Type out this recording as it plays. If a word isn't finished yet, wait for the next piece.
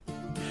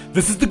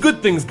This is the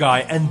Good Things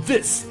Guy, and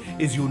this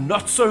is your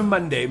Not So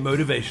Monday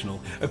motivational.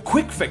 A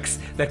quick fix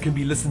that can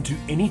be listened to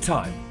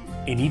anytime,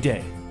 any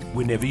day,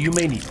 whenever you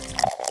may need it.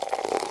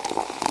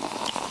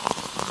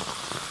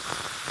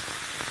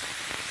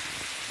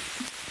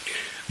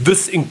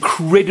 This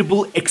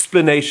incredible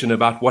explanation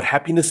about what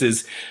happiness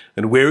is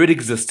and where it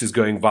exists is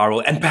going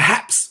viral, and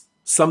perhaps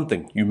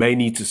something you may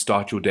need to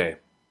start your day.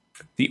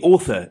 The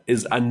author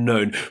is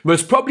unknown,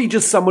 most probably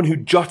just someone who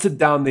jotted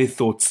down their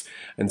thoughts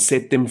and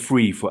set them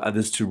free for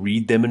others to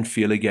read them and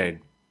feel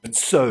again. But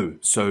so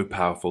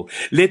powerful.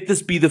 Let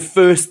this be the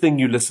first thing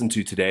you listen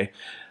to today,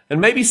 and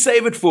maybe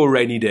save it for a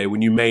rainy day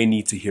when you may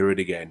need to hear it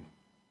again.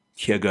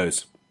 Here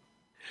goes.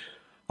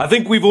 I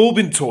think we've all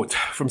been taught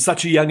from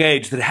such a young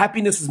age that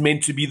happiness is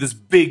meant to be this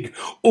big,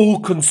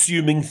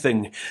 all-consuming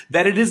thing,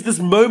 that it is this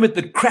moment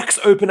that cracks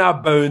open our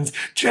bones,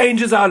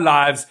 changes our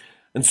lives,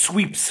 and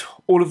sweeps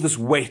all of this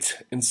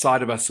weight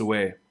inside of us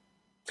away.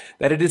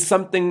 That it is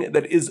something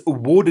that is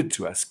awarded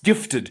to us,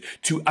 gifted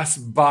to us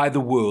by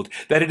the world.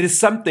 That it is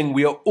something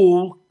we are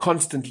all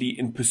constantly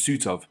in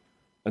pursuit of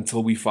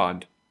until we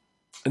find.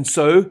 And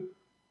so,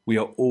 we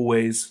are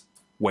always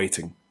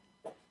waiting.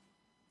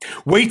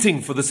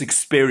 Waiting for this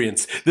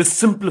experience, this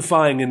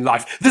simplifying in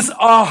life, this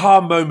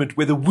aha moment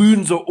where the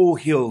wounds are all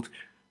healed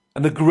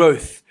and the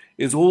growth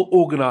is all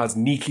organized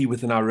neatly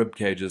within our rib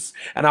cages,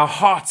 and our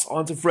hearts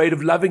aren't afraid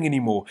of loving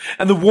anymore,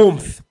 and the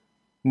warmth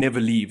never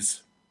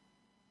leaves.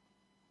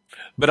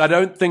 But I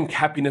don't think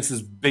happiness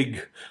is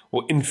big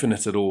or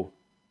infinite at all.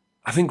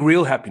 I think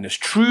real happiness,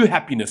 true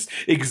happiness,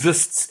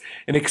 exists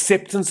in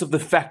acceptance of the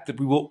fact that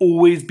we will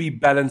always be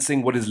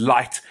balancing what is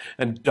light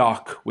and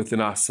dark within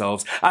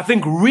ourselves. I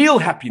think real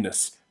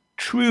happiness,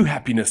 true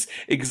happiness,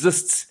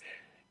 exists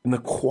in the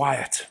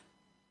quiet,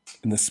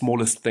 in the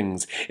smallest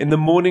things, in the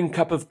morning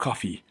cup of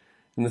coffee,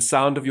 in the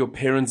sound of your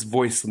parents'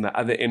 voice on the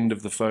other end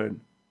of the phone.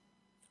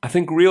 I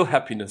think real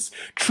happiness,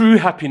 true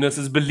happiness,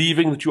 is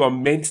believing that you are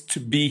meant to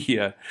be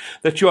here,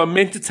 that you are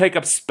meant to take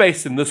up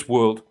space in this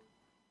world.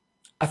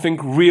 I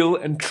think real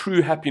and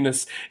true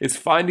happiness is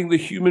finding the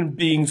human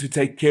beings who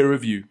take care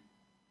of you.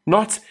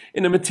 Not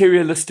in a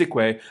materialistic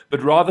way,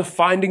 but rather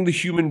finding the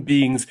human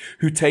beings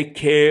who take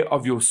care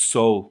of your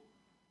soul,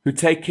 who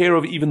take care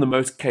of even the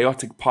most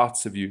chaotic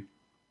parts of you.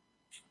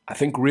 I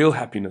think real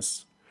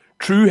happiness,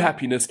 true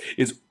happiness,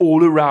 is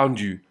all around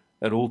you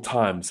at all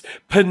times,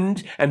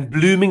 pinned and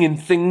blooming in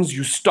things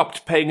you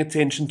stopped paying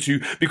attention to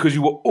because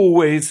you were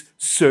always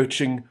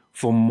searching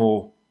for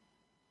more.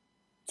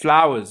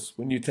 Flowers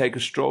when you take a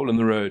stroll on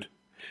the road,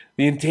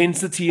 the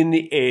intensity in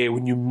the air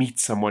when you meet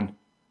someone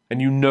and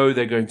you know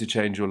they're going to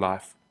change your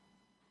life.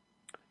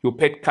 Your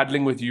pet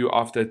cuddling with you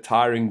after a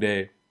tiring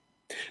day.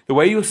 The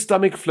way your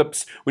stomach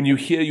flips when you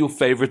hear your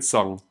favorite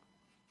song.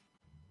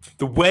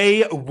 The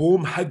way a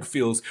warm hug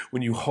feels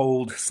when you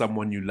hold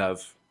someone you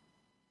love.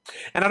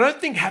 And I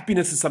don't think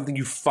happiness is something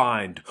you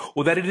find,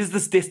 or that it is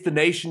this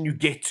destination you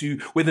get to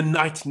where the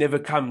night never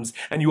comes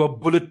and you are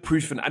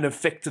bulletproof and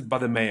unaffected by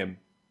the mayhem.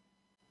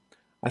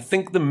 I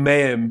think the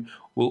mayhem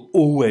will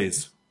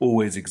always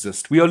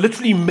exist. We are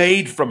literally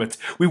made from it.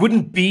 We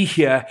wouldn't be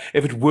here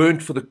if it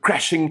weren't for the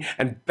crashing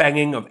and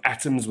banging of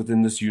atoms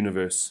within this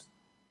universe.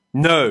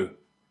 No,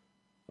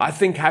 I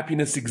think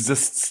happiness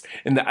exists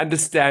in the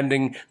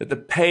understanding that the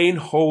pain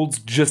holds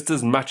just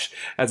as much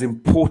as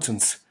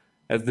importance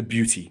as the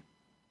beauty.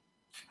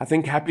 I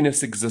think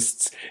happiness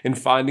exists in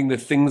finding the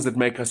things that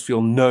make us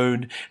feel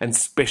known and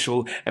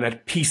special and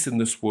at peace in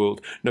this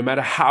world, no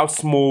matter how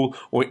small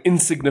or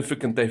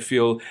insignificant they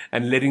feel,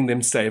 and letting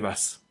them save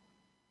us.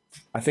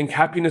 I think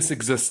happiness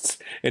exists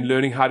in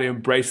learning how to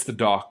embrace the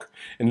dark,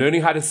 and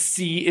learning how to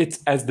see it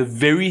as the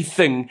very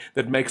thing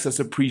that makes us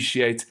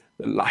appreciate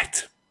the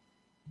light.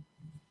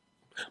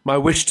 My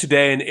wish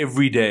today and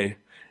every day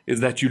is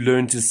that you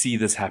learn to see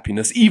this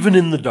happiness, even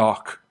in the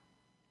dark,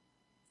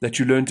 that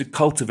you learn to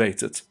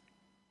cultivate it,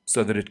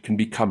 so that it can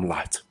become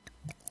light.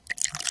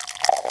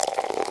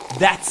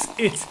 That's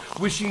it.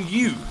 Wishing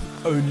you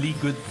only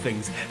good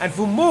things. And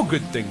for more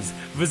good things,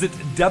 visit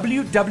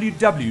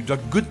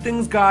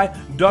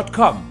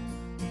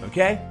www.goodthingsguy.com.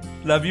 Okay?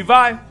 Love you,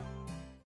 bye.